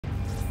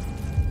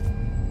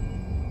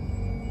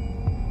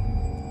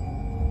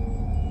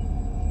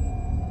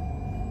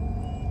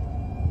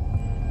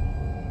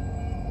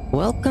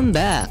Welcome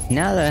back.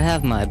 Now that I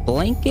have my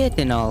blanket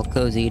and all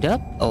cozied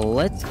up,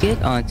 let's get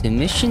on to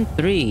mission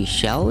 3,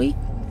 shall we?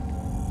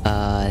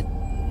 I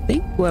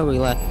think where we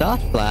left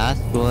off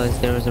last was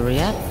there was a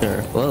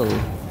reactor. Whoa.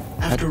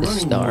 After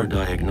running more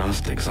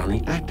diagnostics on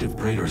the active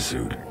Praetor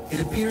suit, it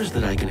appears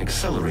that I can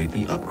accelerate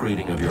the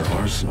upgrading of your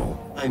arsenal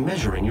by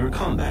measuring your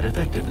combat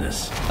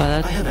effectiveness.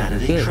 I have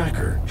added a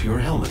tracker to your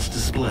helmet's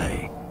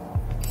display.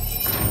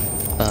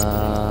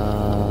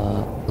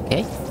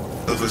 Okay.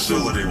 The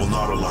facility will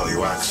not allow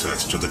you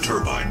access to the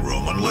turbine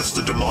room unless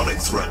the demonic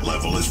threat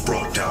level is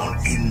brought down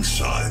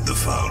inside the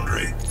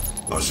Foundry.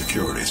 Our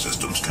security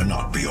systems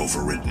cannot be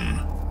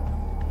overridden.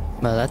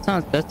 Well,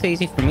 that's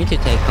easy for me to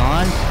take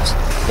on. Just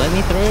let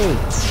me through.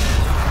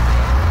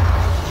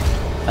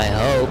 I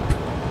hope.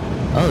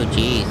 Oh,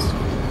 jeez.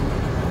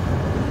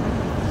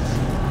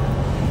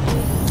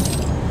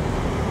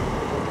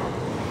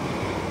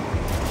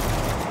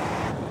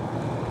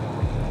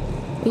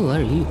 Who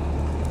are you?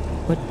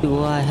 What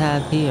do I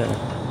have here?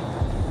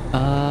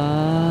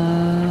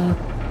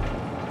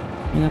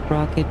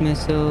 Rocket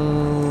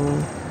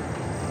missile.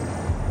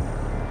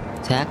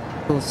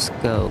 Tactical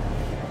scope.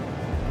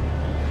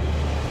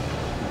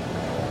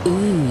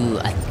 Ooh,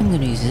 I think I'm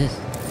gonna use this.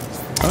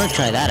 I'm gonna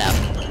try that out.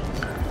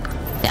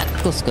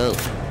 Tactical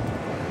scope.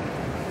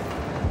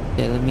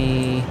 Okay, let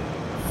me...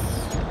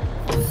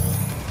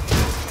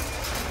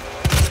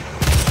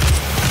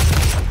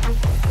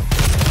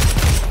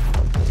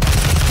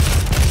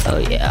 Oh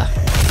yeah.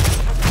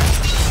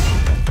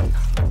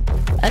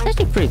 That's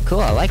actually pretty cool,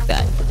 I like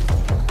that.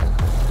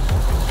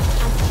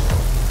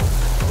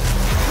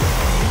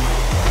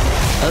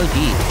 Oh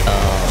geez,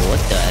 what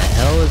the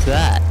hell is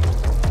that?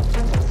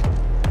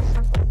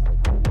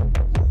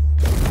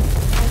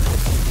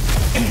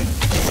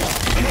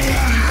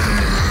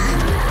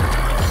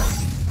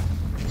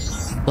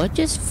 What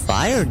just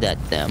fired at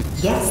them?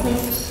 Yes,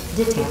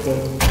 mate.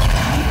 Detected.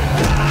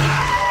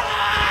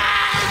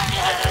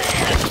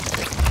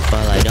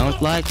 Well, I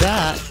don't like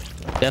that.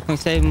 Definitely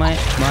save my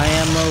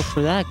ammo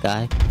for that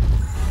guy.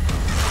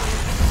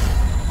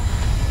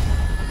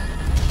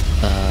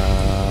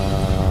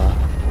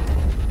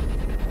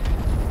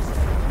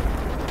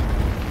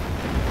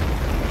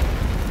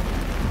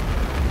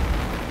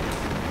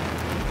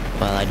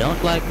 Well, I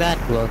don't like that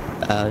look.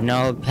 No,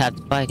 I'll have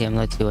to fight him.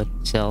 Let's see what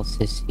else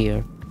is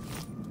here.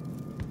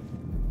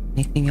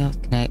 Anything else?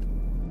 Can I...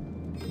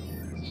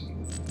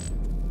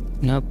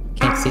 Nope,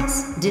 can't see.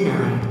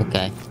 Denied.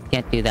 Okay,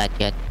 can't do that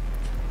yet.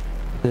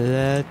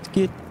 Let's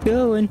get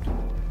going.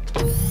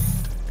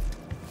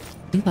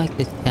 I like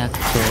this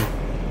tactical.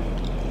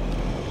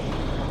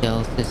 What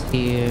else is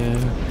here?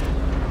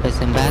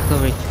 Yes, I'm back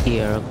over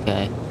here,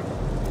 okay.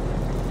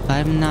 If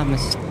I'm not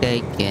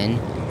mistaken,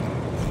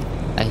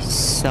 I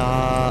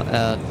saw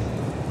a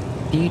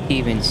few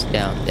demons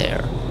down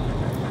there.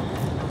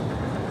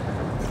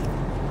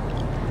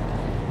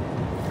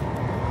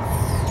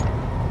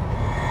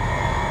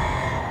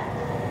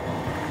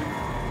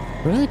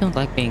 I really don't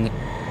like being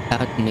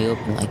out in the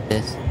open like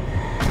this.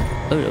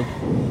 Oh,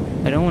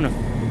 I don't want to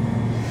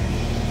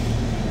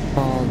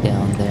fall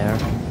down there.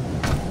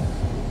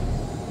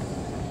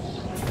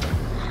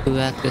 Blue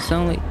access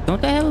only.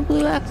 Don't I have a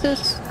blue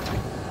access?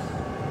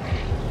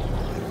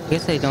 I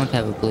guess I don't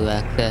have a blue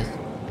access.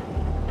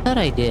 Thought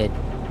I did.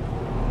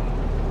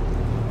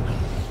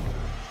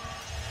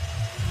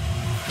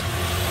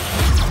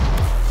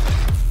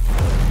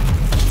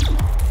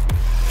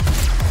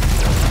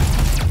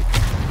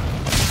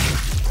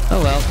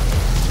 Oh well.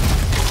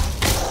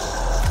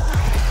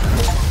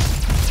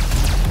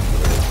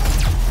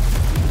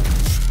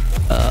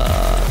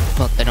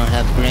 Fuck, I don't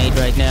have a grenade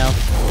right now.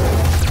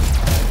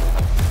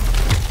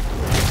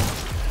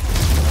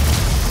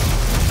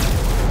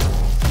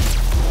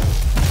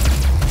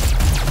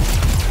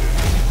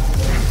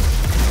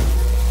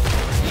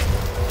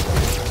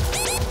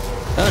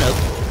 Oh no.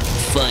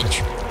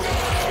 Fudge.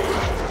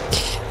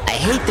 I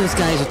hate those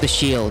guys with the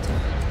shield.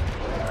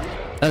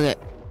 Okay.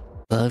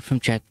 Load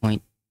from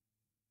checkpoint.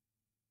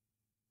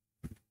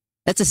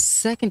 That's the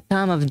second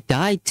time I've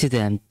died to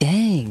them.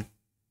 Dang.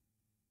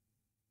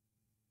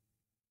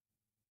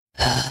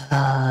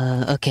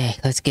 Okay,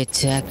 let's get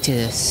back to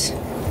this.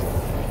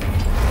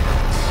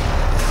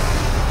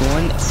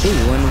 One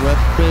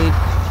upgrade.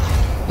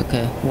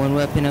 Okay, one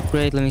weapon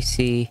upgrade. Let me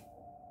see.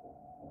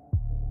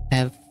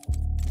 Have...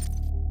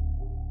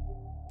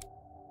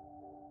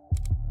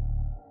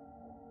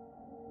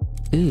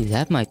 Ooh,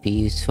 that might be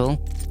useful.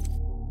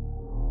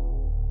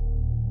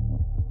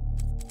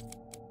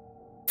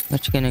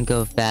 Much gonna go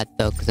with that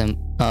though, cause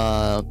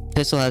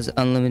pistol has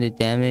unlimited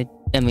damage.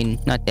 I mean,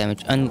 not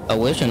damage. I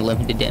wish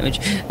unlimited damage.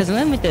 Has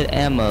limited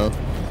ammo,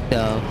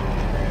 so.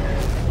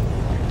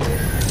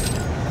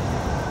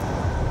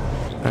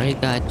 Alright,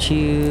 got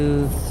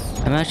you.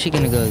 I'm actually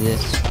gonna go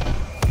this.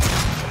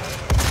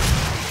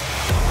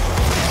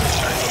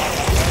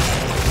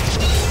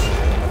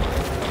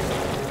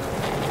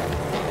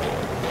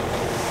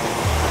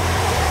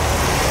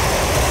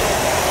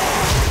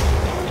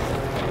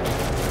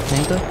 Can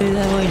I go through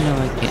that way? No,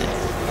 I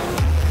can't.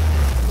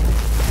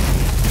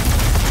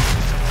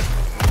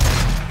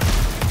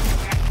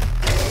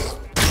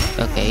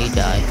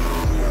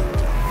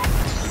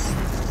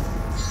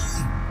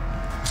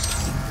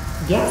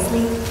 Get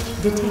sleep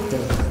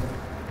detected.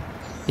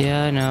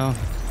 Yeah, I know.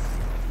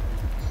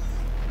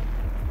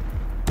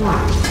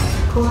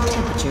 1. Core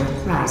temperature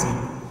rising.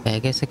 Okay, I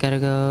guess I gotta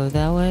go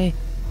that way.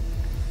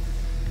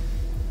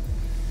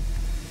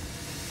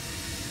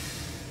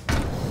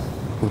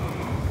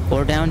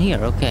 Or down here.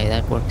 Okay,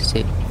 that works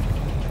too.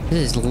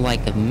 This is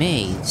like a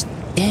maze.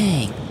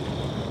 Dang.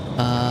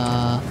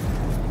 I'll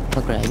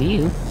grab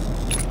you.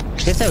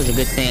 Guess that was a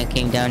good thing I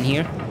came down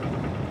here.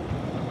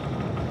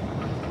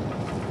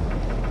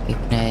 Okay,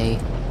 can I...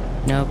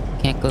 Nope,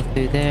 can't go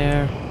through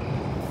there.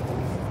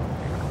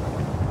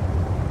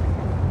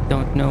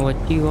 Don't know what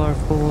you are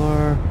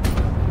for.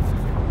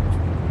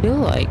 Feel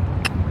like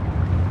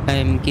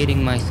I'm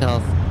getting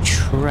myself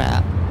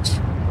trapped.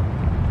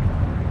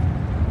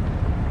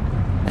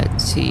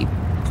 Let's see.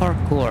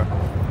 Parkour.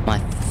 My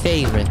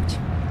favorite.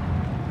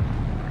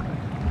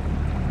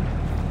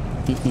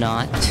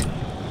 Not.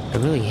 I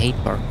really hate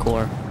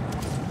parkour.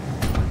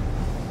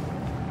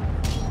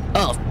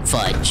 Oh,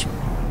 fudge.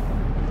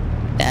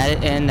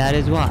 That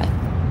is why.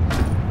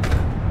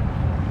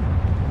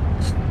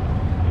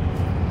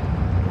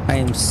 I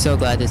am so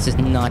glad this is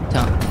not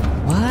tough.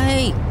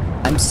 Why?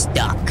 I'm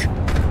stuck.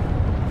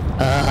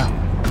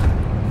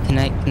 Can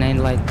I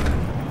like...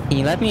 Can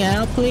you let me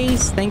out,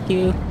 please? Thank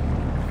you.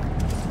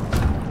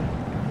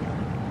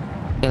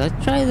 Okay,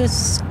 let's try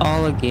this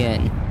all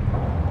again.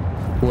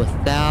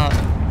 Without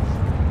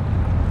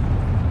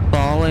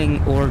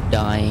falling or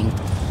dying.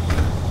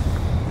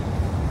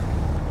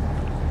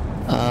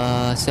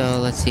 So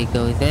let's see,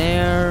 go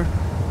there.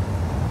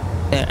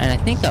 There, and I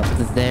think up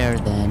there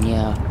then,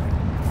 yeah.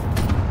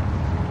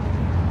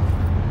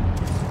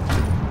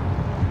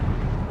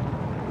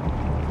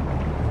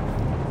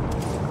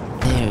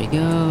 There we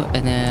go,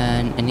 and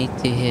then I need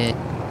to hit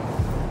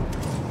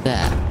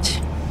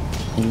that.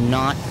 And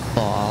not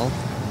fall.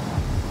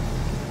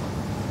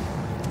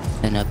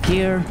 And up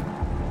here.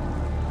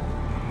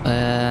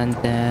 And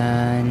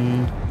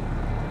then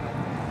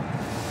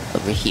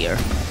over here.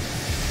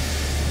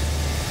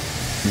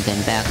 And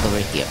then back over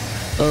here.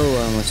 Oh,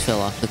 I almost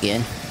fell off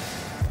again.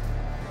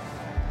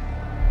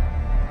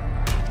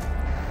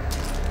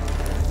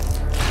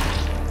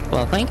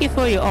 Well, thank you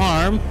for your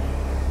arm.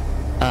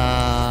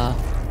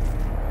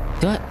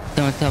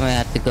 Don't tell me I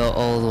have to go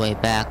all the way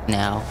back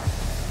now.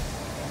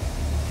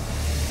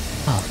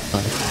 Oh,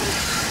 fun.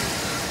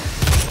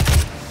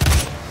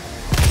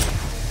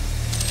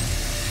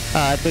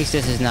 At least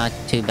this is not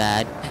too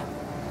bad.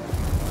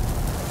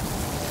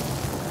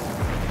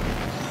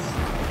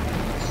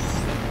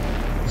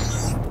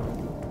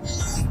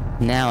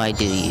 Now I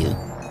do you.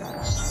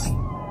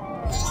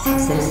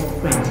 Access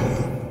granted.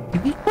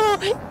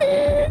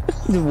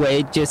 The way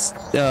it just,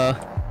 Get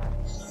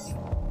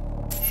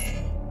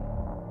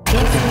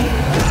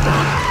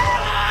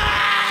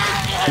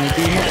Can you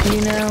do that for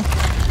you now?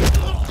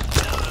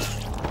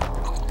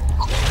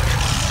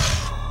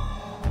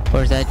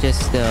 Or is that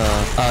just the...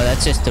 Oh,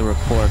 that's just the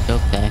report,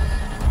 okay.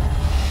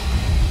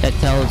 That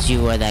tells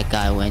you where that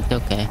guy went,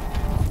 okay.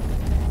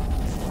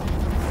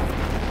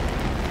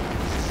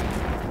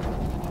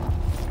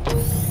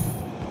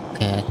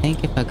 Okay, I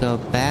think if I go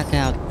back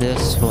out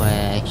this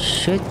way, I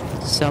should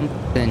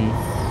something...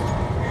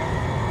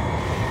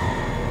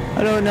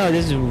 I don't know,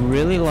 this is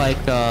really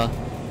like a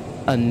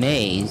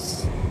maze.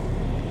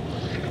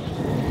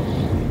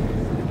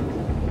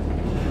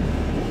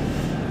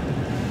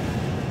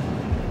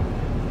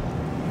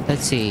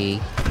 Let's see.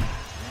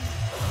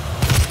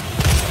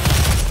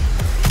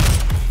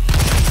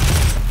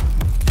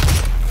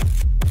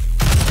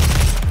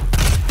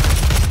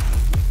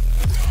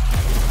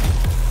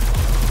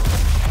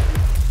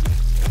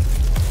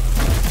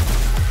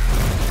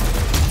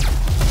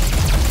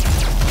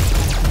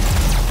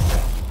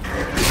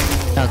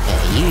 Okay,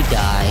 you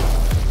die.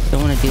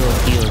 Don't want to deal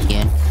with you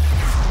again.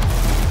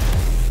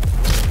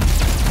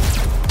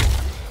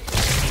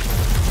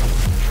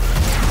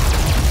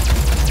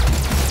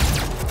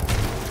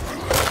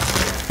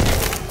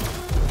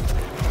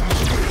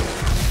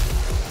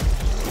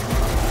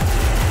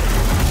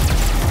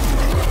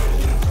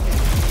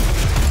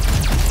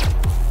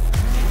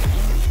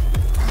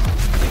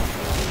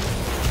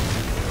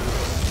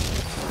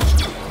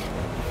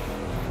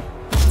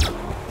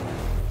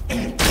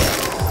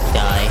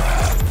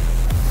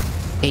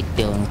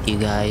 You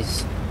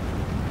guys,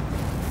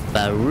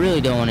 but I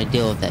really don't want to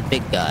deal with that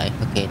big guy.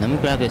 Okay, let me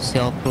grab this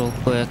health real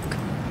quick.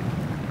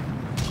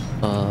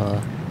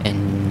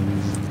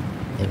 And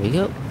there we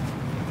go.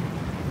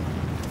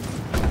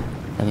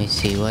 Let me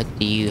see, what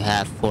do you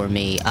have for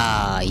me?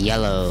 Ah,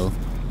 yellow.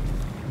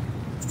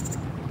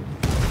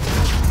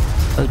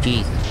 Oh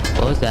geez,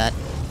 what was that?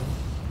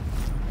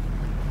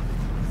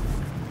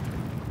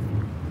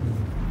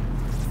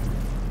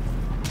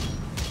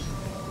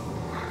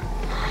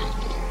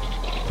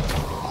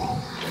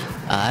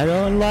 I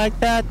don't like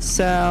that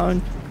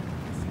sound.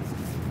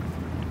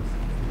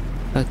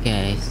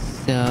 Okay,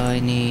 so I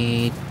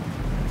need...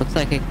 Looks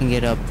like I can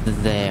get up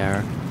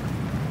there.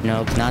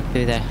 Nope, not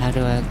through there. How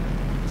do I...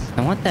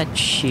 I want that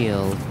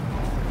shield.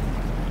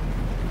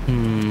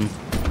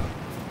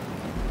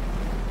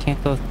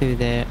 can't go through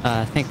there.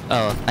 I think...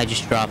 Oh, I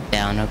just dropped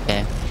down.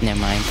 Okay, never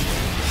mind.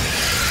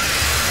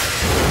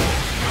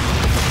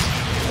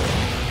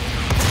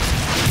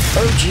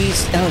 Oh,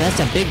 jeez. Oh, that's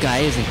a big guy,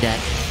 isn't that?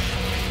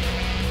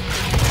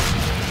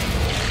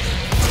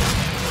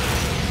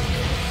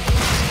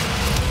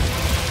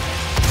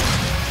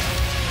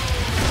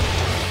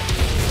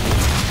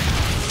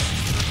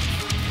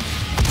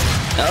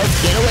 Oh,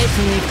 get away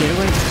from me. Get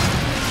away.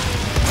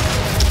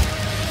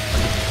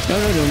 No.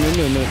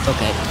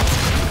 Okay.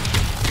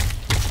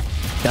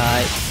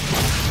 Die.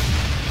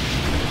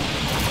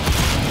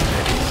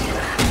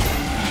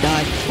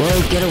 Die.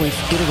 Whoa, get away.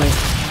 Get away.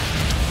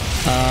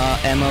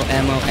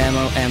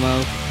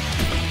 Ammo.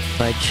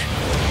 Fudge.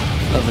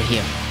 Over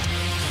here.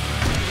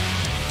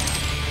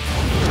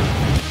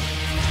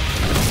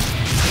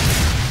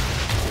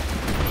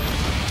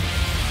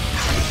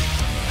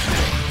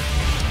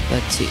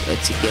 Let's see,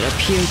 get up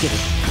here, get it.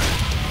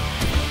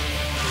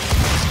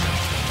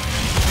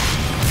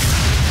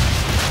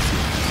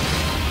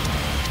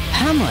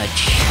 How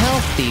much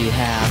health do you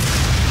have?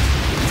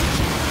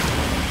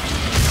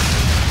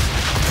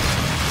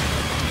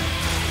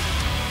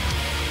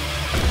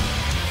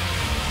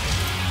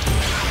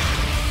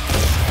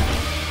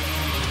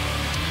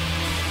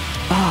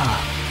 Ah,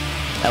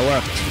 that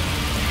worked.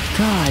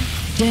 God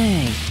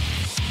dang.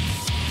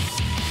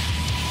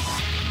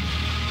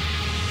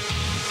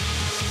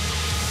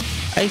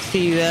 I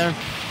see you there.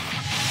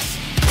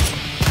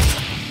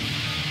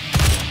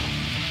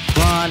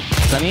 Come on,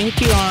 let me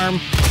hit your arm.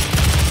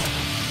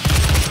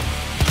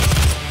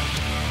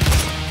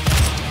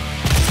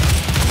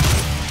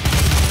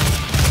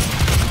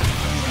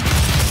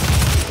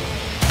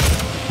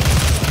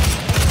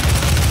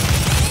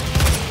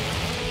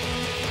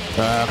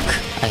 Fuck,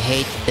 I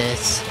hate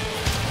this.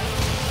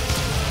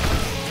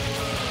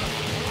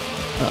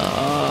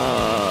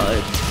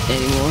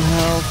 Any more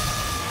help?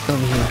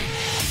 Over here.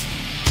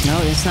 No,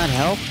 that's not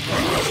help.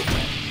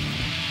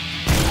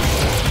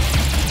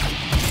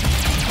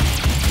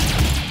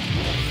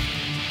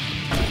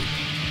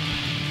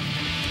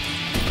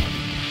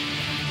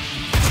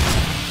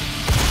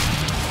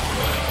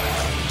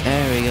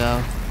 There we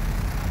go.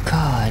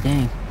 God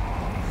dang.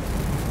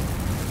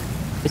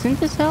 Isn't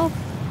this help?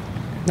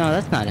 No,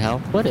 that's not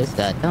help. What is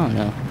that? I don't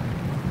know.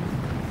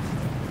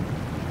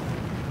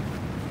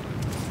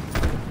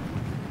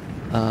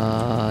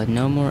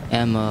 No more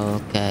ammo.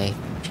 Okay.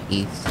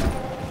 Jeez.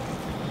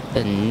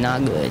 That's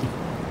not good.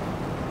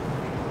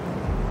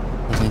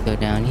 Let me go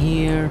down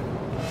here.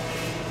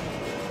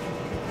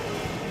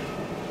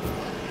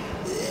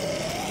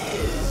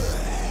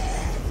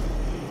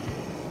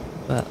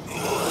 But,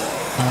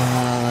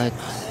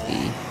 let's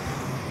see.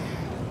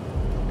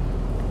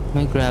 Let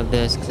me grab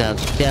this because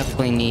I'll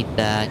definitely need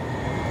that.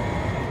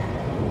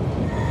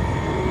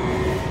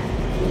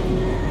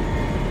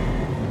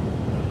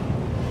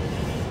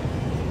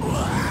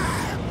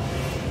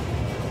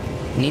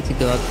 I need to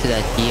go up to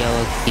that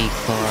yellow key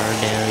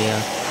card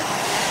area.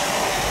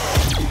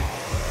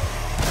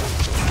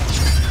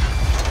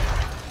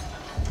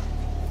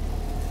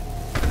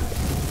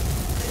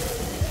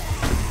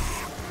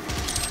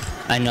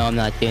 I know I'm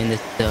not doing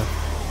this the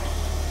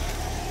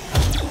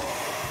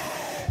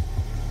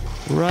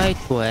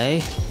right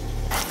way.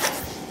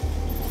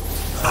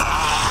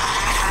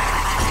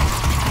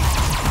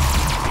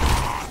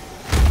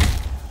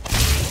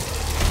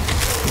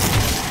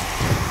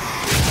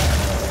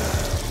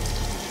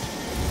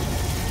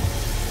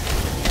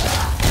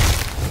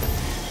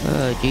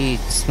 Oh geez,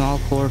 small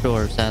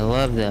corridors, I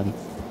love them.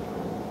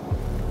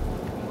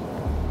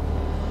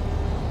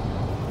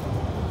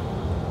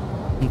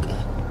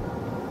 Okay.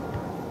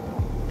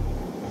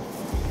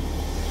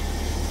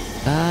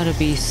 Gotta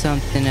be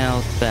something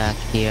else back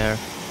here.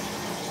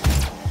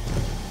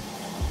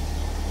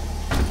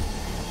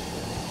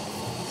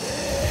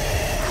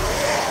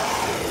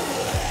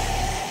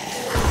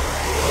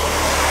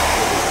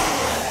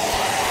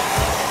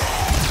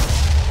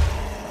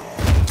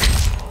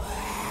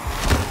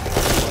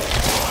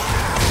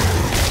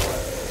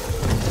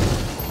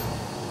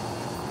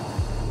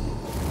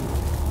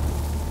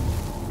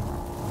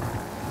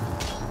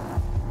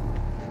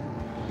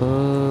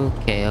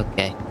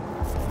 Okay.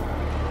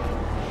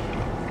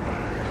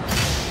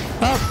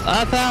 Oh,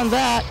 I found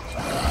that.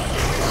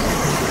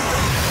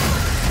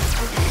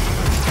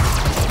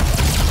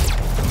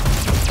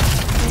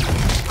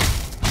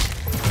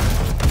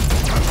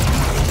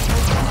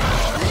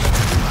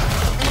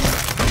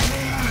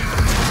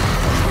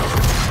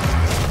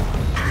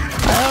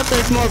 I hope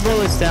there's more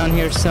bullets down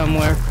here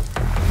somewhere.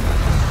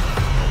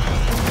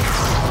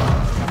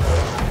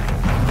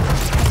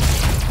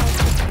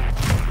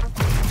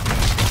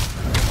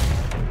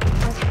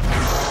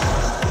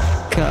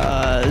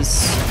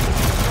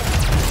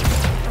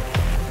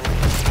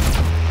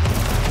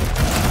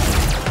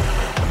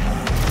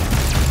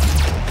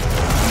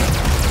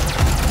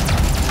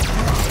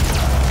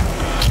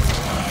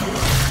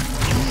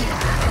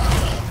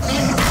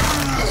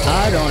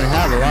 I don't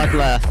have a lot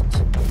left.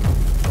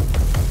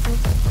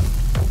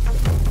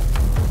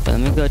 But let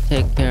let me go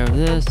take care of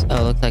this.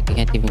 Oh, looks like I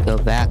can't even go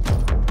back.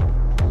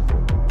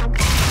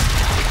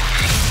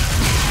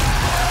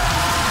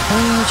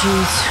 Oh,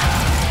 jeez.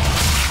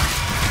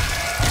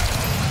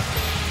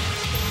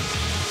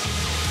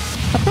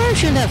 I probably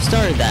shouldn't have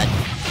started that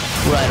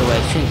right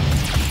away, shouldn't.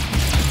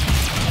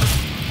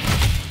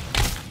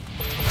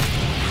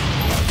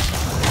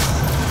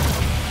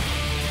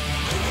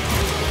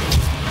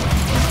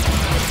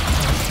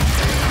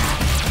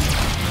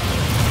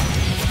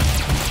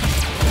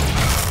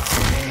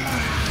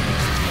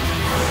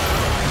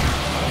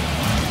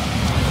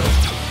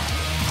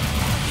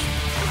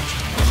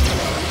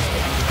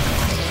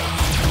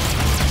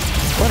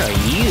 What are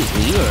you?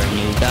 You're a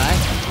new guy.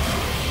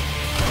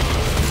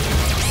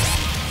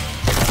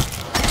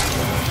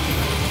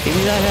 Give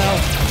me that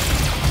help.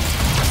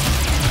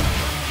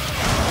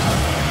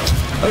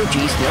 Oh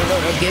jeez, no,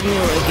 give me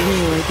away, give me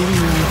away, give me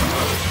away.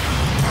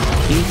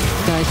 You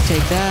guys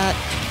take that.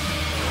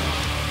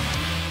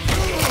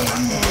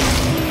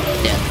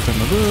 Death from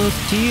above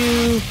to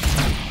you.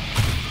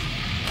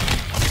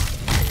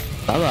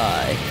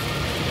 Bye-bye.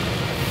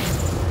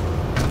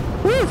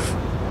 Woof!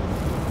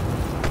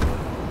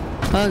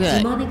 Okay.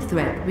 Demonic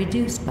threat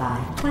reduced by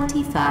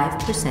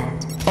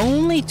 25%.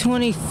 Only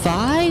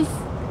 25?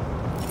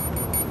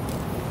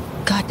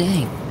 God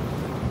dang.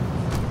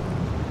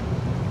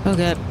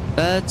 Okay,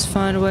 let's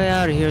find a way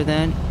out of here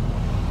then.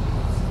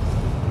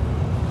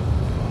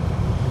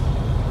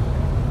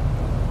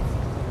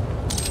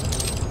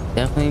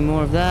 Definitely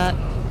more of that.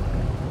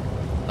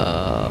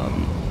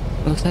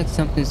 Looks like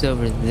something's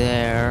over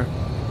there.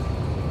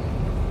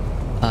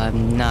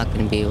 I'm not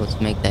gonna be able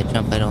to make that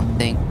jump, I don't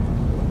think.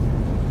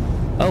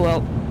 Oh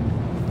well.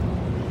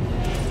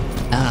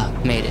 Ah,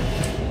 made it.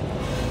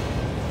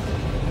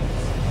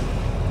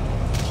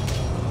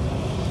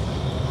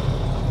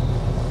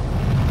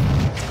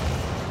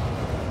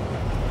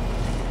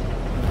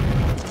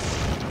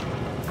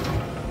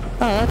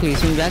 Oh, that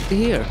leads me back to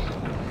here.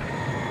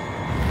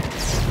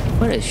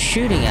 What is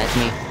shooting at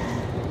me?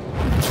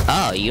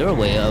 Oh, you're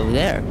way over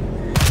there.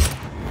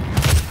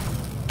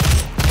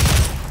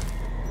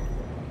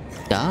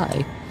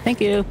 Die. Thank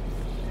you.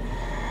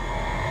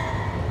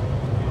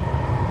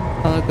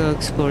 I'll go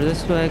explore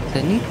this way because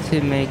I need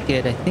to make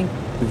it, I think,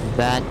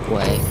 that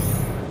way.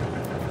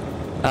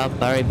 Oh,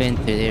 I've already been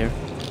through there.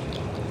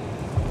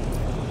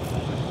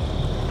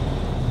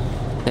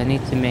 I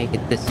need to make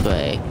it this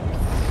way.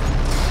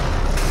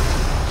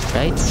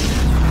 Right?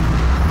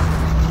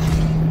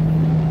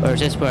 Or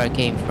is this where I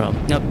came from?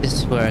 Nope, this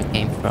is where I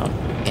came from.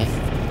 Okay.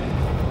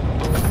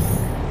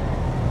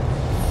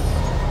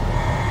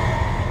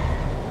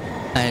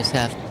 I just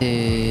have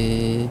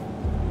to...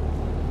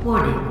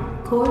 Warning.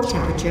 Core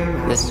temperature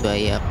rising. This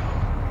way, yep.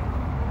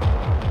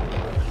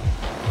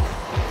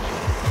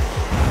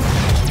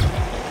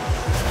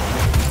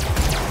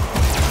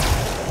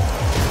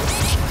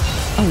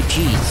 Oh,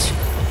 jeez.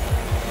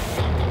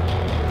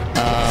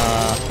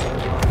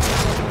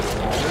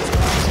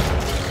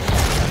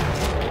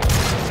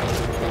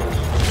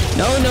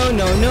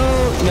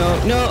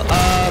 No,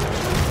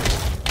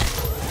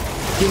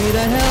 give me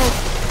that help.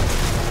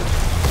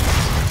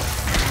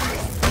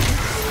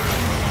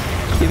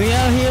 Get me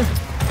out of here.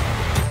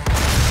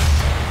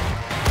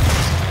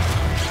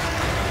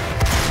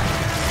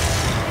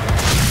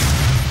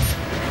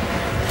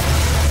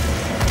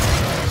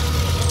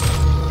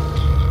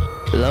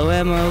 Low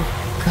ammo.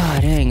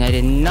 God dang, I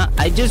did not.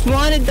 I just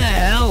wanted the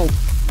help.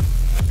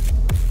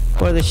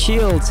 Or the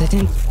shields. I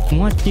didn't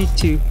want you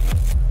to.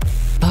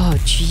 Oh,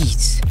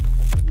 jeez.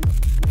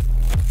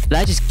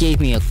 That just gave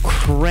me a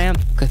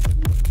cramp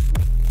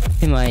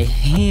in my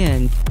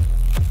hand.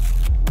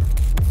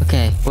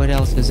 Okay, what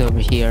else is over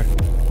here?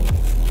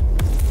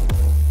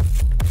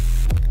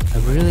 I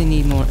really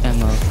need more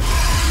ammo.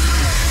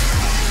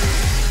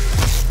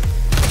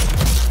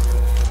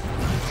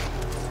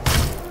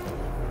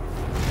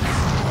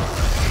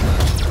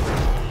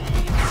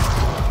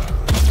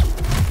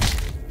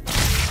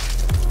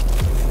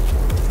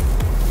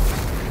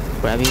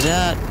 Grab me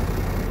that.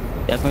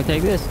 Definitely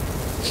take this.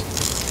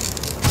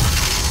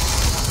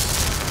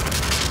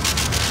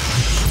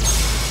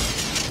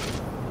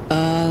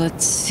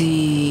 Let's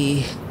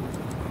see.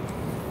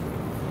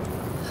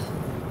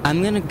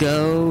 I'm gonna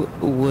go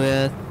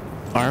with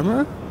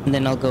armor, and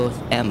then I'll go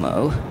with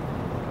ammo.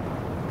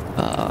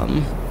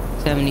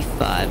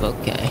 75,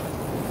 okay.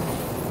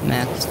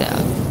 Maxed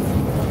out.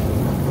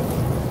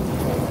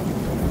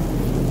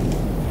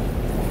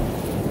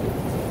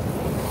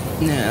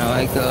 Now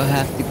I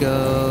have to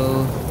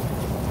go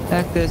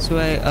back this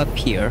way up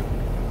here.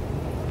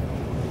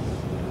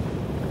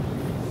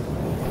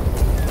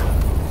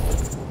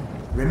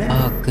 Remember,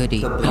 oh, goody.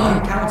 The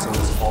Blind Council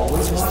is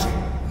always watching.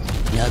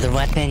 Another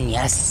weapon,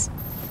 yes.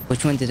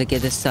 Which one did I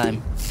get this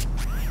time?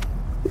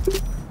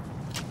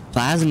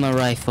 Plasma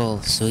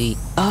rifle, sweet.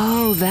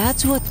 Oh,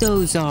 that's what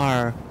those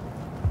are.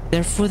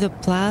 They're for the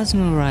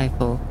plasma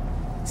rifle.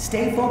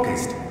 Stay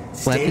focused.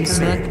 Stay Weapon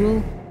committed.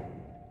 selectable?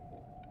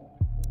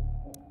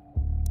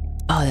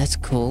 Oh, Oh, that's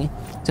cool.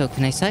 So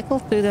can I cycle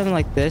through them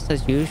like this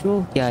as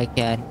usual? Yeah, I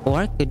can.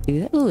 Or I could do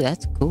that. Ooh,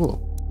 that's cool.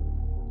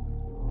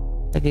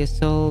 Heavy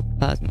assault,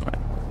 plasma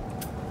rifle.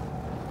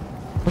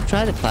 We'll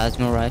try the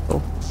plasma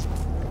rifle.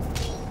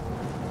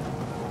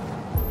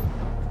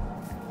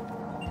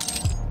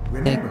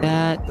 Remember, Take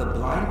that. the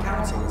blind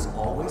council is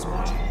always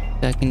watching.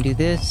 So I can do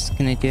this.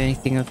 Can I do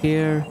anything up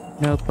here?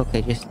 Nope.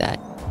 Okay, just that.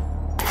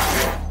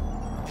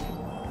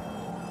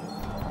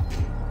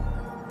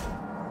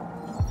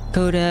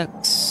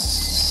 Codex.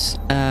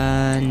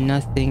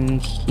 Nothing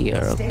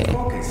here. Okay. Stay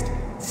focused.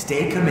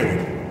 Stay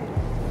committed.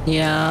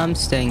 Yeah, I'm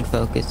staying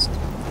focused.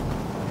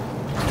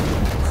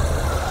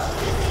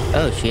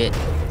 Oh shit.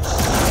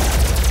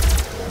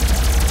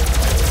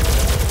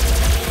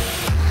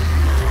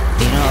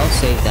 You know, I'll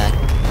save that.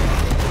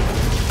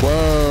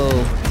 Whoa.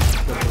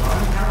 The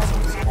blind council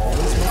is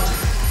always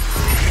watching.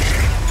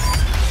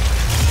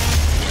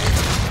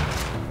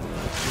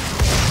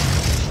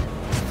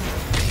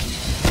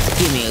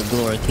 Give me a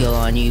glory kill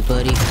on you,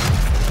 buddy.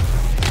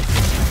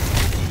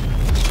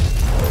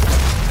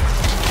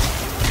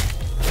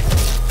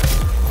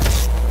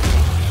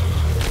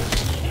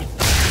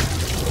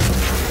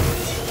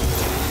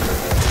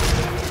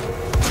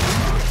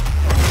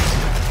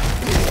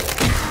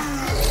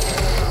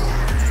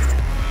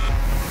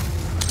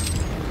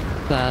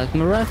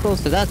 Plasma rifle,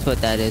 so that's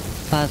what that is.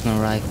 Plasma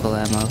rifle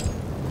ammo.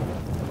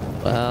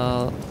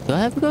 Well, do I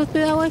have to go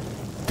through that way?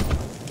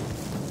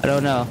 I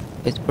don't know.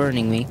 It's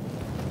burning me,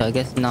 so I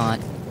guess not.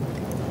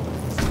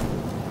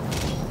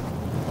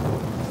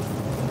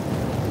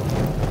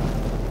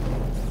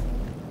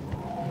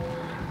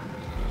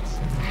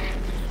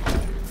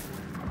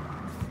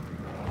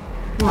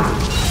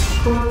 Warning.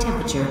 Core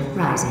temperature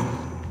rising.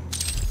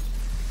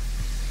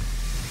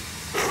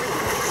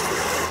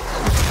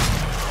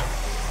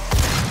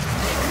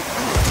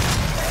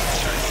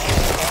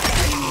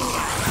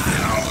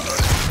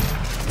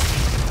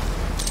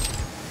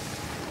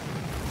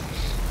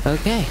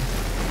 Okay.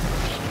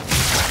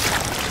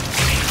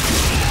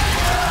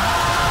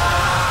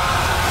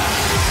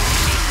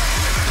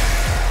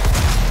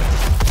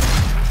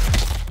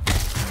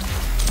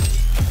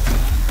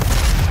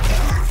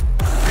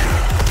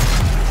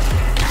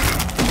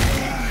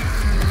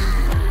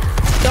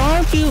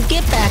 Don't you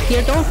get back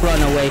here. Don't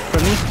run away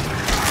from me.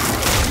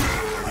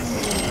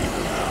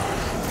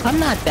 I'm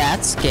not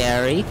that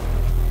scary.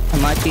 I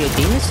might be a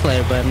demon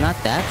slayer, but I'm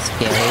not that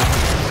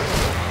scary.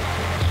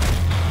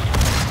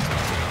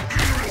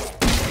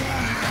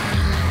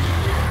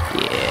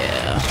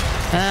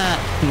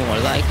 More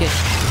like it.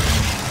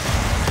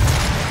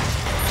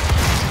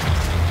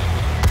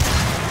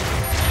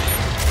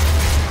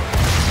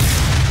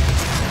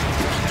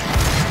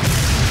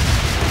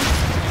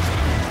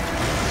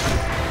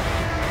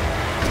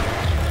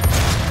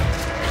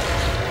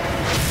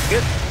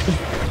 Good.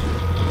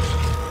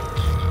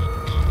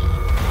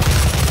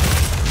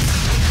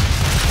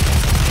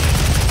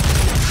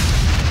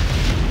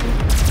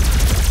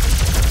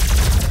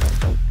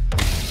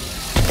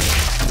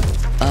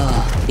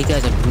 You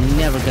guys are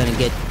never gonna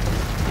get...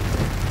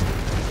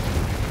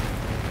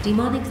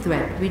 Demonic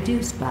threat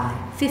reduced by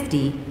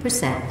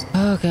 50%.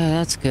 Okay,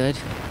 that's good.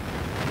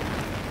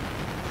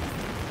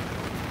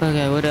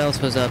 Okay, what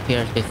else was up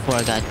here before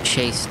I got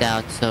chased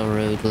out so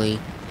rudely?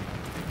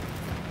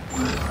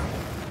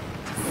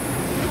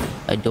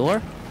 A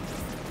door?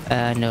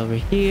 And over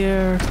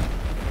here...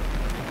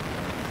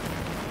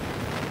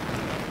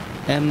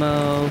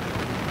 Ammo...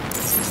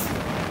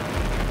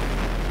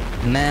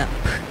 Map...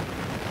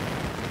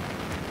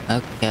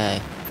 Okay.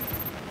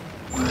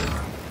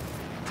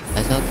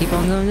 Guess I'll keep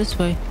on going this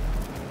way.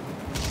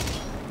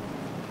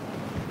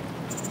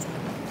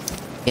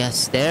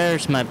 Yes,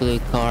 there's my blue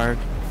card.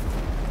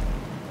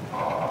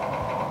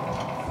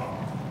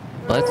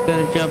 What's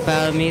gonna jump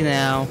out of me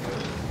now?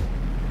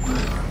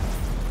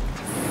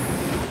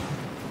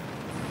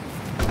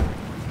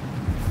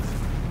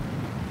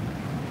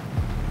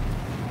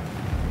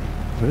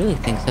 I really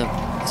think so.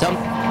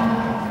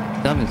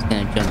 Something's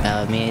gonna jump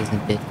out of me,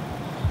 isn't it?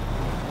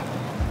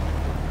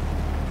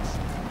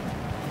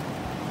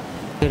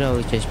 Could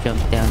always just jump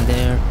down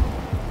there.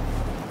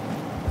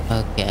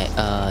 Okay,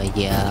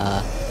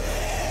 yeah.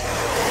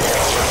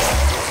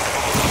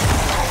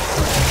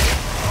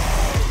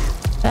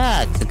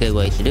 That's a good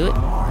way to do it.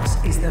 Mars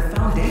is the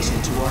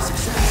foundation to our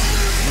success.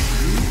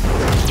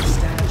 We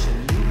establish a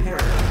new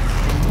paradigm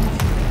and move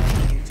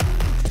humanity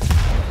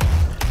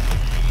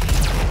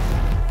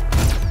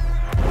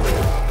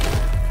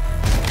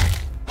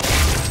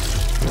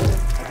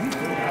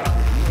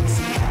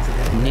into the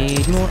future.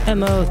 Need more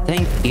ammo,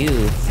 thank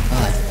you.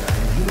 God.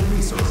 Human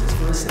resources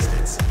for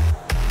assistance.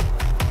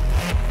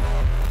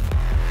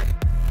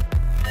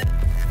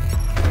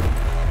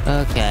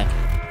 Okay.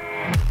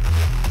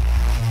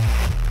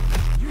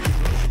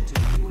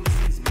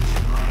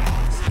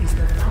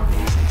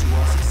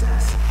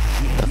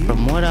 So from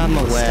what I'm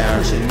aware,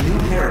 Establish a new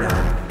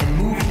paradigm and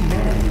move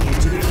humanity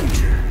into the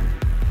future.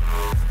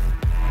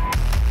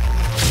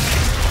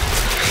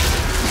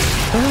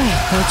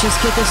 alright, let's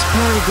just get this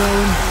party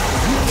going.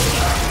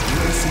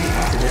 UAC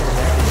activated.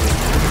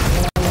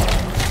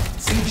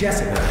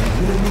 Jessica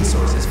and Human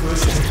Resources for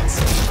assistance.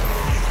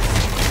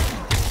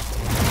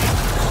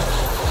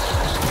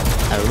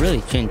 I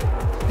really shouldn't.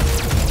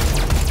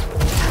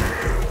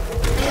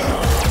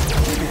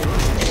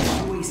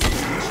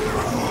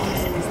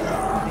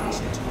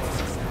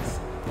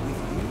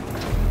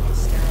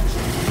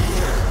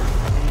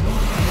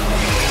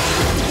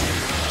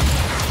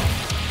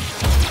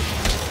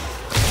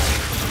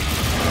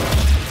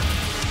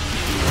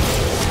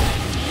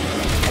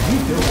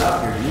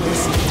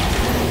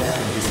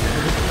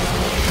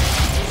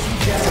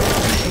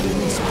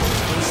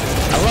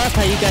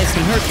 How you guys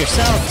can hurt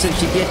yourself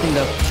since you get in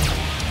the...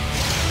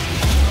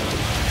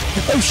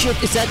 Oh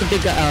shit, is that the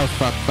big guy? Oh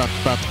fuck.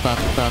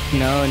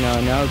 No,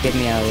 get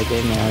me out of here,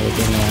 get me out of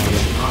here.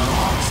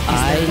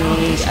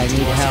 I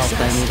need help.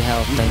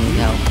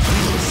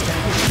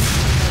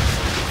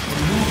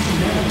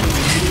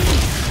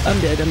 I'm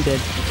dead.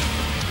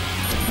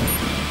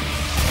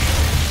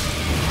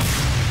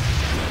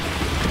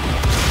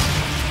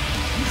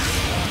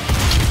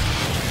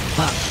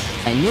 Fuck,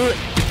 I knew it.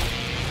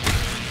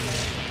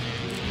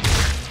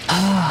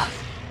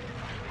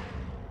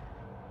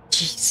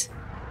 Jeez.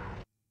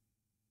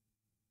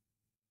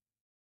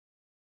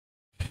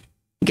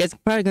 You guys are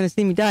probably gonna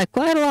see me die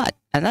quite a lot,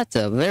 and that's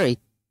a very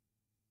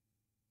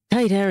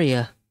tight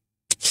area.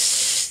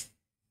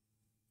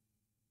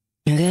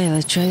 Okay,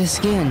 let's try this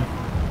again.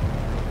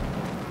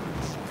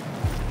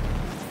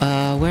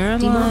 Where am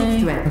Demonic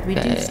I? threat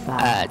reduced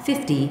by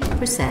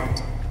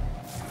 50%.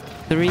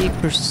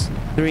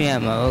 3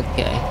 ammo,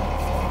 okay.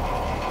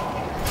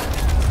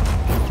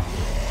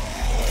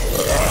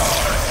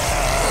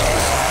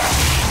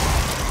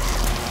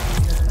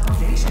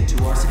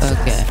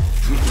 Okay.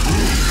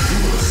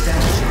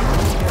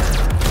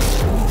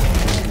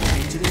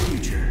 Into the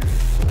future.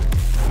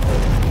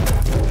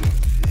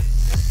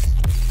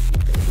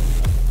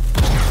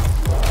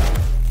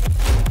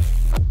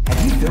 Have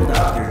you filled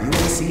out your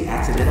UAC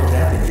accidental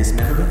death and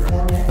dismemberment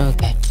form yet?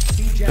 Okay.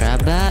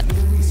 Grab that.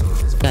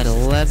 Got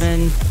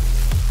 11.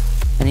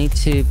 I need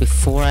to,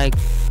 before I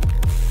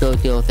go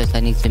deal with this, I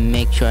need to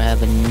make sure I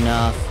have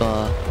enough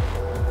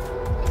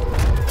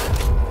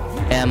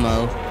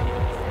ammo.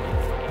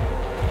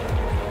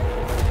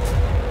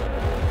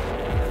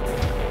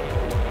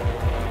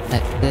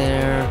 That's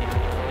there.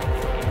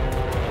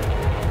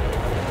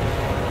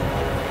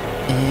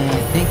 And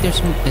I think there's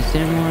some, is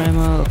there more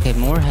ammo? Okay,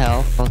 more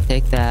health. I'll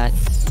take that.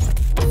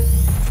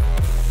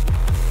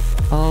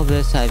 All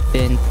this I've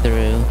been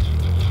through.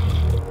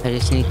 I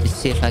just need to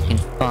see if I can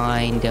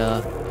find,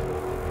 oh,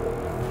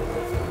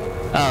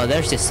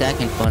 there's the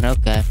second one,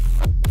 okay.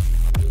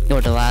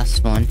 Or the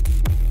last one.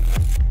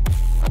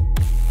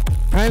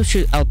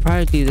 I'll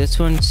probably do this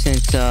one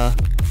since,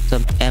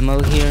 some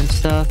ammo here and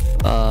stuff.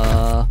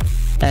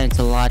 And it's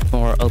a lot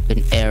more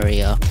open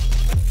area.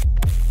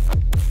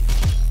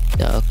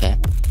 So, okay.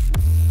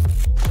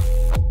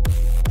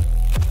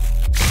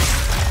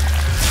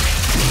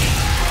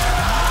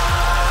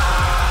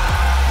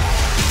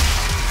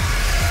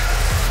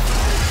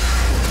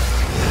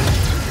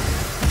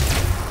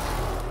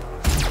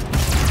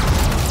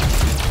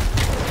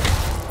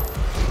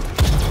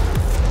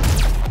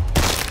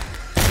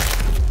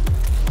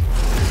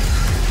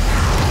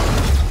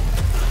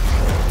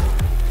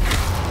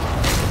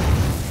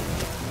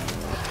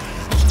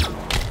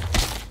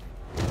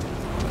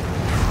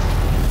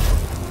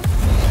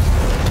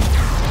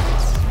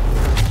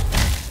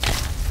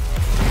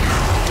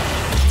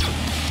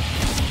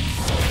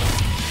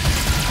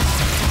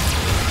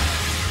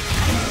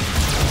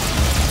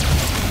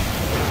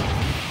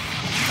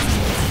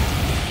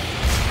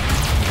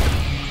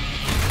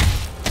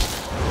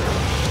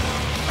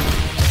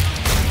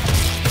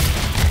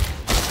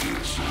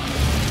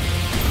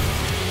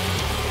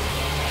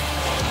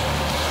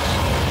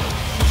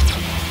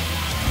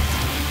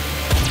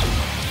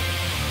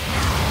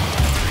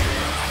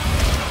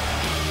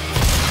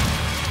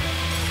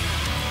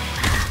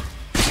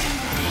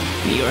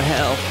 Your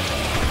help.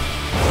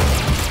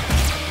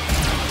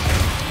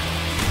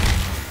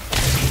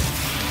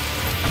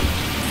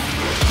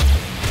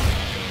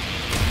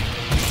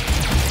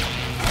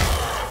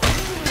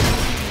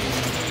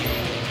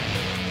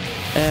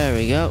 There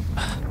we go.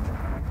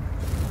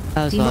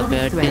 That was a lot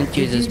better. Didn't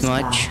use as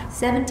much.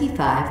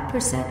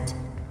 75%.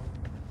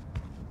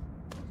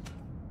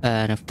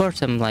 And of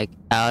course I'm like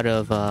out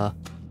of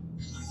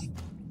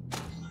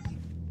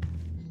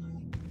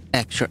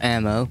extra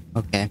ammo.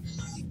 Okay.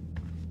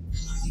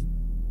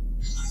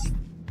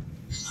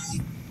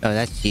 Oh,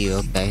 that's you.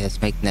 Okay,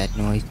 that's making that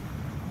noise.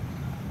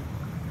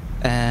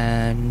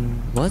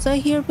 And was I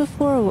here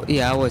before?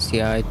 Yeah, I was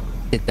here. I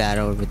did that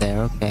over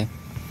there. Okay.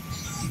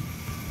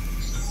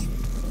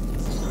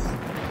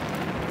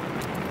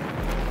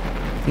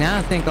 Now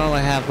I think all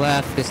I have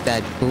left is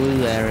that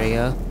blue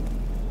area.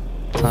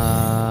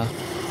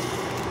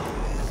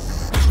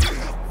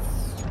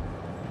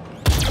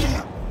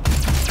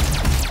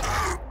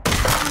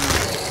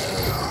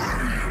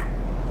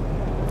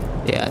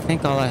 Yeah, I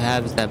think all I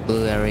have is that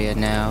blue area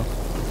now.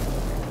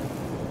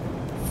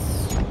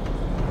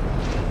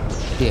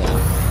 Yeah.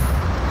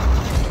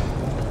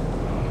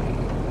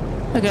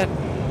 Okay.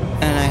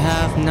 And I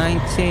have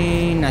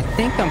 19. I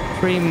think I'm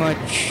pretty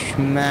much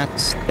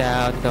maxed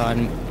out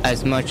on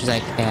as much as I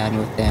can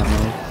with ammo.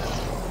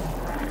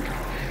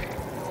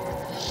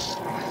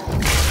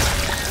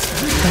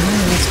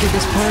 Alright, let's get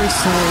this party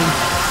started.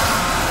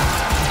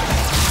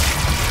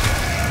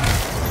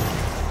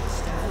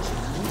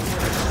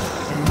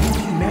 And move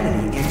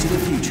humanity into the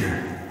future.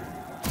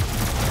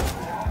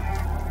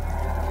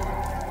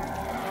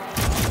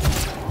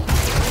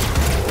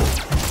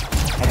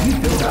 Have you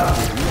built up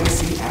your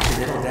UAC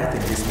accidental death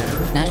and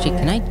dismemberment? Actually,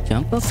 can I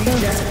jump up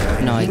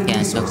there? No, I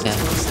can't. Okay.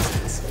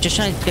 Just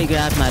trying to figure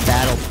out my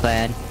battle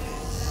plan.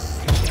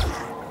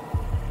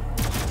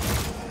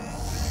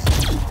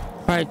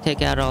 Probably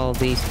take out all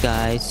these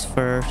guys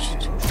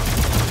first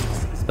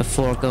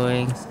before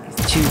going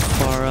too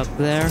far up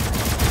there.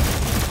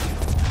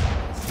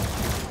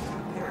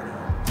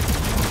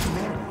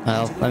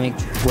 Well, let me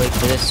wait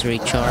for this to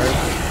recharge.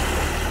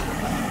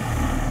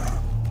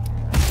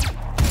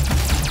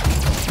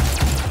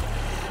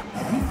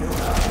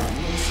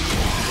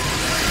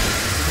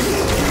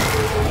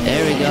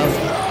 There we go.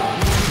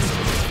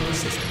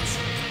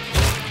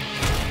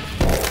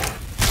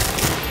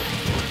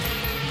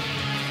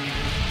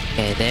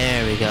 Okay,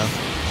 there we go.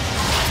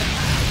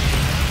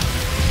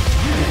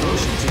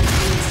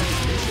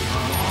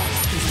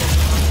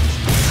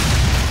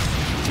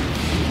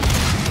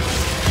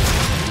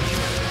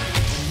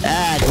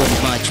 That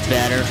was much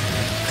better.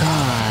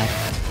 God.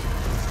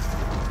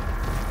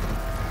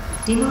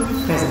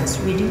 Demonic presence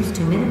reduced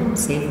to minimum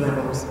safe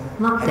levels.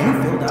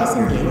 Lockdown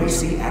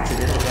disengaged.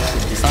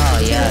 Oh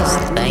yes,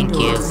 thank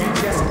you.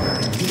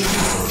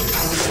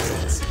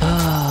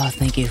 Oh,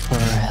 thank you for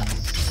help.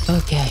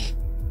 Okay.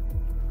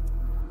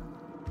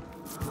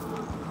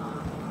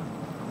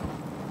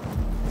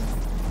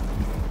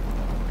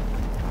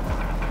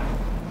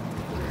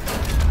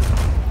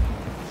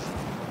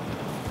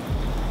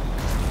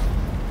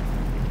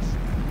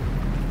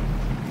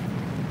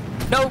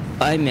 Nope,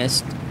 I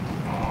missed.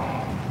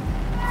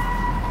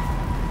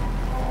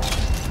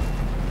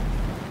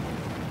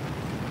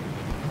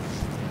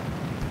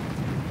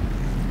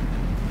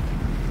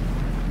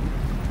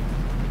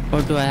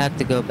 Or do I have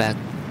to go back?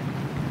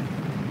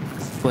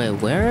 Wait,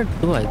 where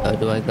do I go?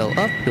 Do I go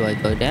up? Do I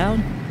go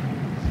down?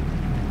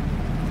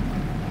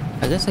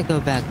 I guess I go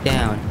back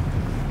down.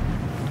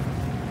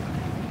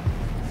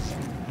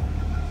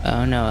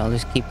 Oh no, I'll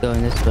just keep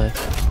going this way.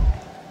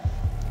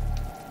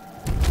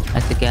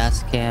 That's a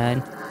gas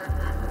can.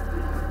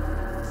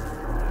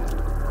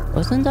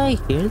 Wasn't I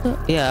here though?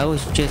 Yeah, I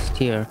was just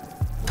here.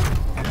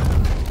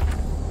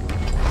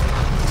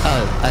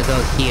 Oh, I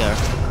go here.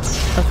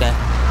 Okay.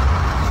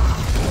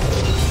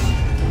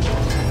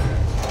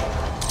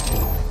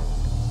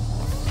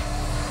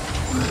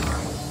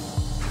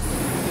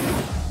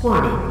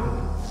 Warning.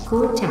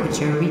 Core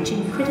temperature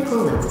reaching critical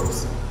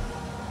levels.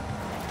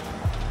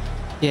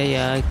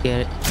 Yeah, I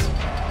get it.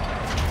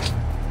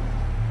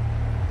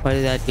 What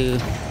did that do?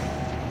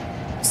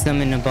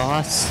 Summon a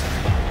boss?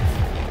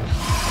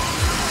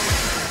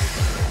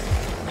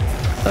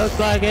 Looks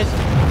like it.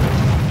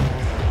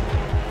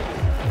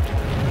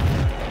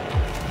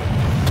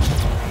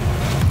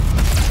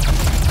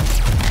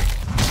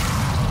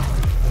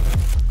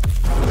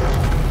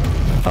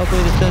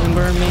 Hopefully this doesn't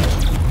burn me.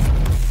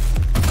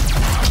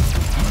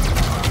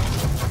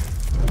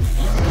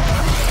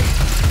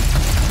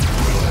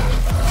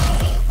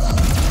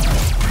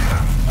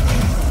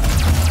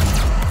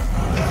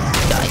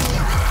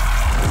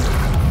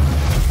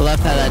 I love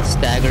how that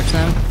staggers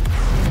them.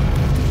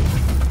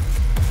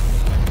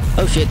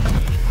 Oh shit.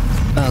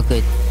 Oh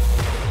good.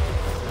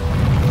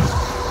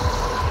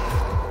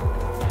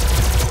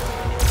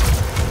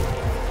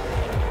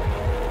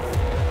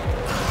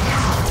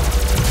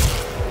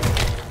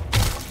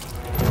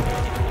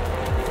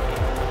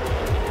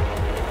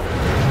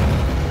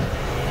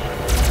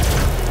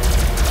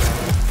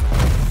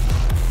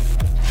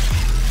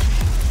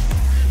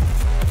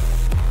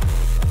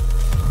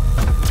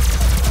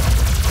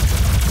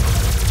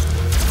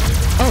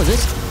 Oh,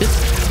 this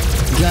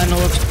gun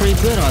looks pretty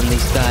good on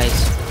these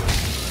guys.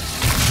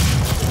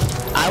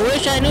 I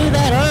wish I knew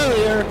that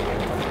earlier.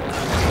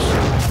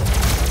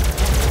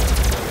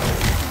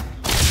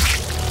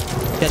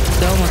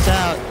 It's almost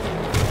out.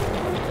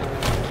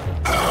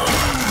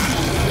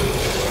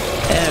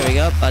 There we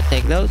go. I'll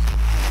take those.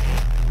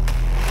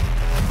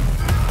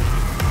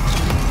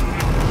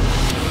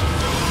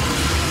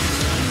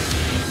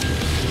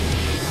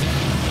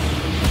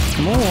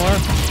 More.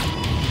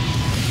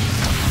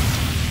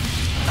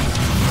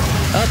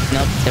 Oh,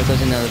 nope, there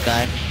goes another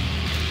guy.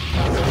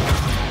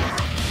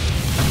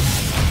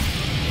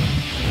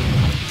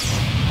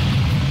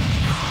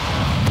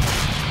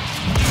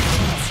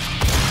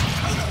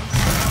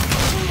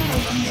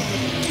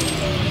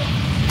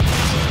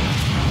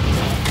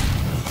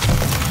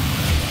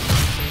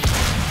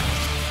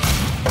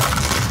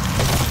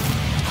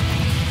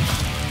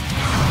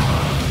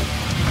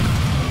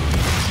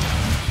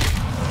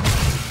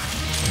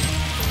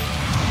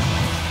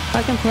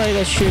 I can play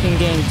this shooting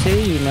game too,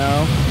 you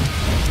know.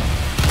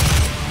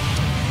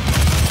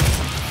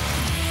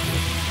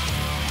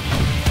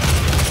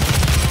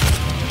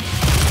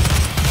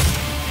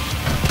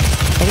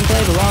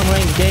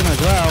 game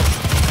as well.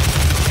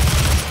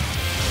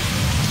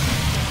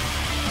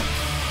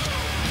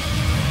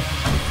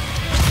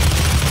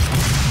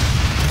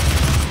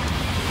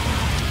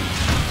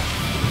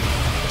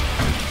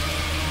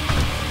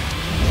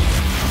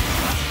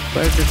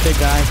 Where's this big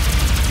guy?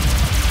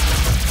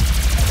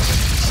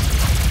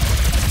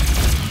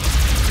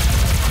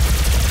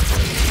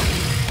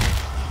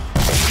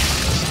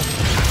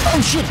 Oh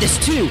shit, there's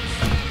two!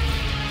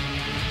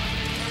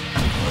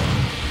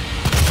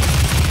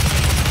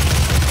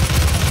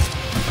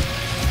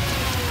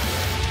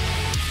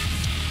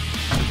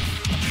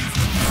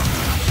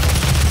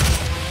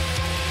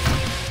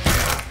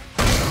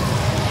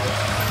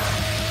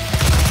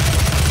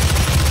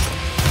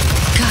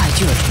 God,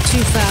 you are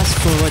too fast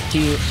for what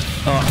you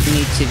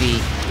need to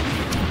be.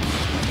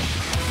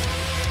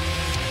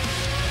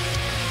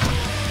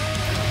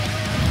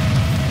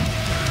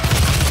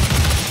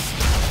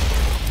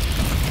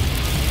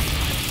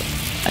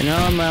 I know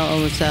I'm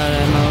almost out of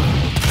ammo.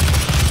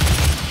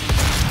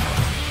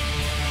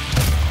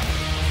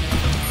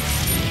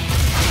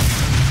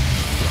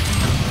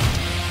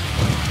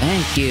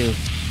 Thank you.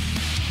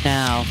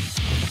 Now.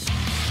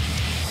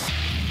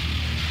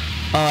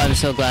 Oh, I'm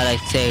so glad I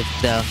saved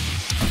though.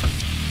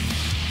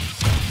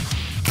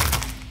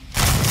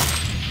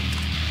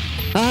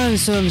 I'm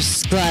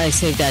just glad I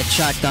saved that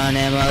shotgun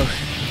ammo.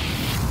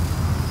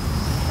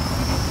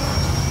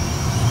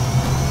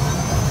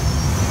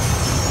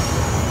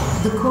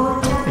 The core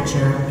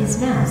temperature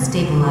is now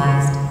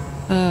stabilized.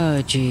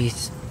 Oh,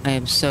 jeez. I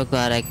am so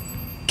glad I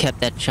kept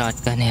that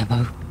shotgun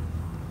ammo.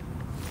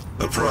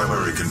 The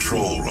primary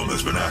control room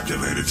has been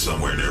activated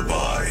somewhere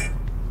nearby.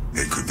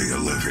 It could be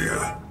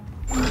Olivia.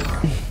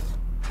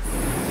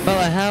 Oh,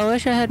 I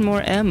wish I had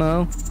more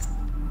ammo.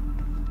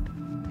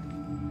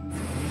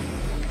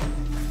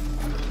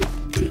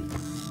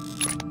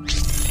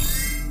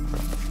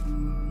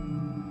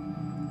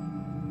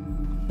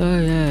 Oh,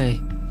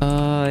 yay.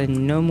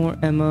 No more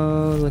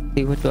ammo. Let's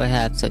see, what do I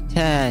have? So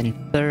 10,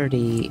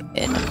 30,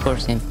 and of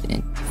course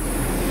infinite.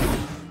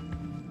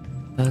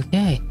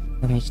 Okay,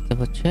 let me just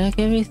double check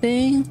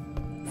everything.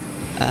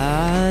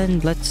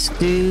 And let's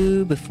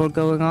do, before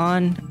going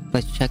on,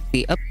 let's check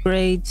the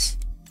upgrades.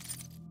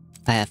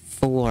 I have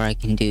 4 I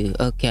can do.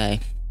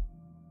 Okay.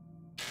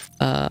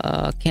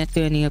 Can't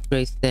do any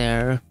upgrades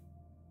there.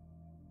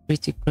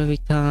 Increasing recovery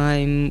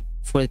time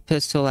for the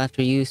pistol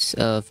after use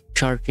of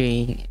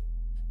charging.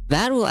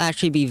 That will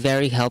actually be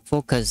very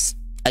helpful because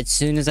as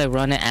soon as I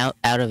run out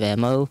of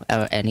ammo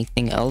or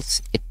anything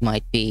else, it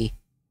might be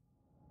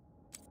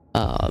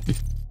a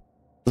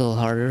little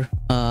harder.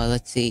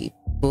 Let's see.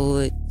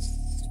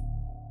 Bullets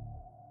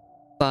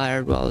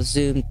fired while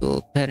zoomed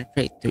will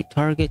penetrate through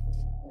targets.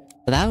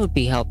 So that would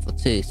be helpful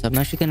too. So I'm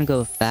actually gonna go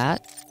with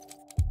that.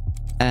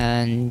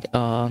 And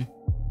ooh,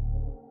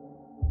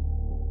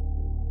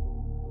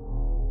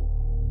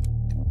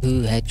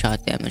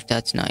 headshot damage.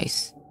 That's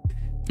nice.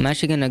 I'm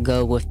actually gonna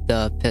go with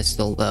the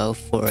pistol though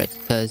for it,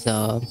 because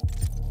that'd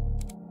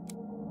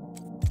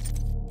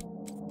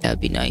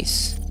be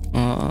nice.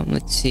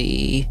 Let's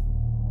see.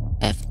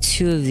 I have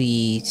 2 of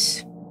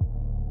these.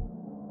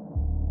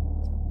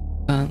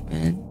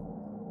 And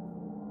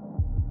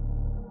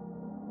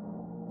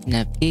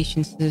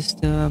navigation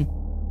system.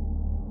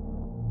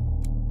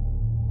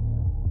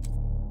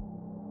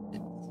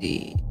 Let's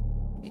see.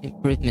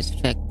 Improvements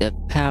affect the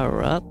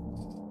power up.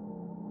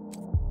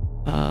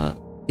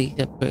 These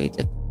upgrades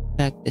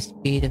affect the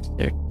speed of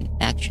certain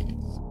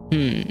actions.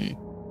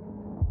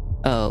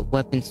 Oh,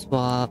 weapon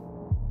swap.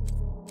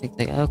 Things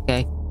like,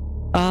 okay.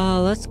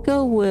 Let's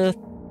go with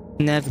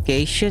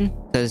navigation,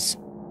 because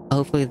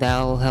hopefully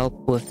that'll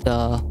help with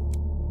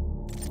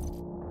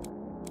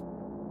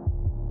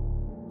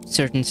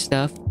certain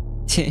stuff.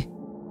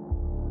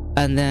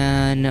 And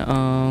then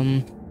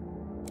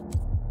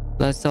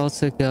let's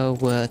also go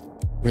with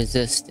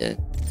resistance.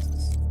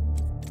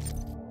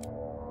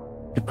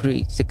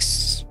 Decrease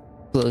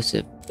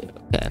explosive.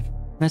 Okay,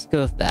 let's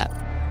go with that.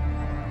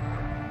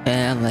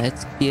 And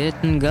let's get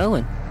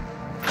going.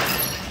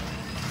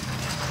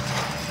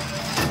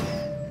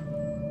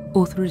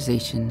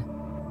 Authorization.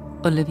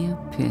 Olivia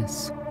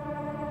Pierce.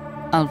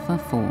 Alpha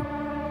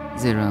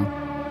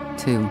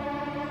 402.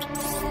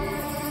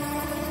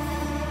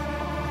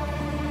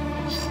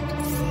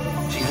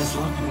 She has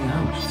locked me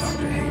out,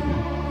 Dr. Hayden.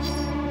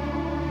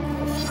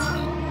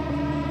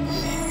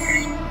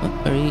 What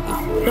are you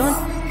doing?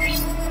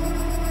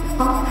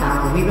 All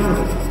power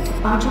reloaded to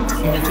Argent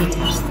Energy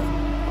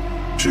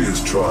Tower. She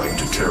is trying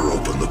to tear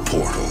open the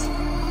portal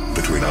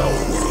between our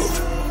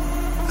world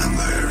and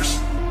theirs.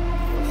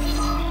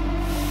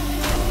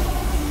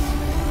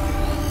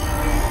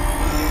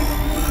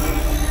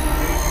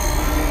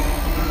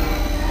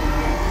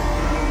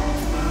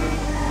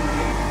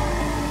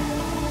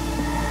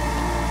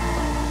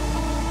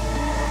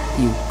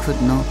 You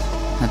could not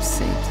have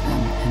saved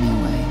them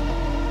anyway.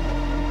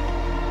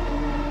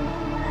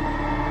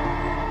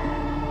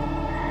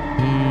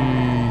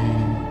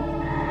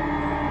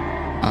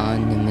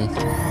 On the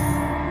mission.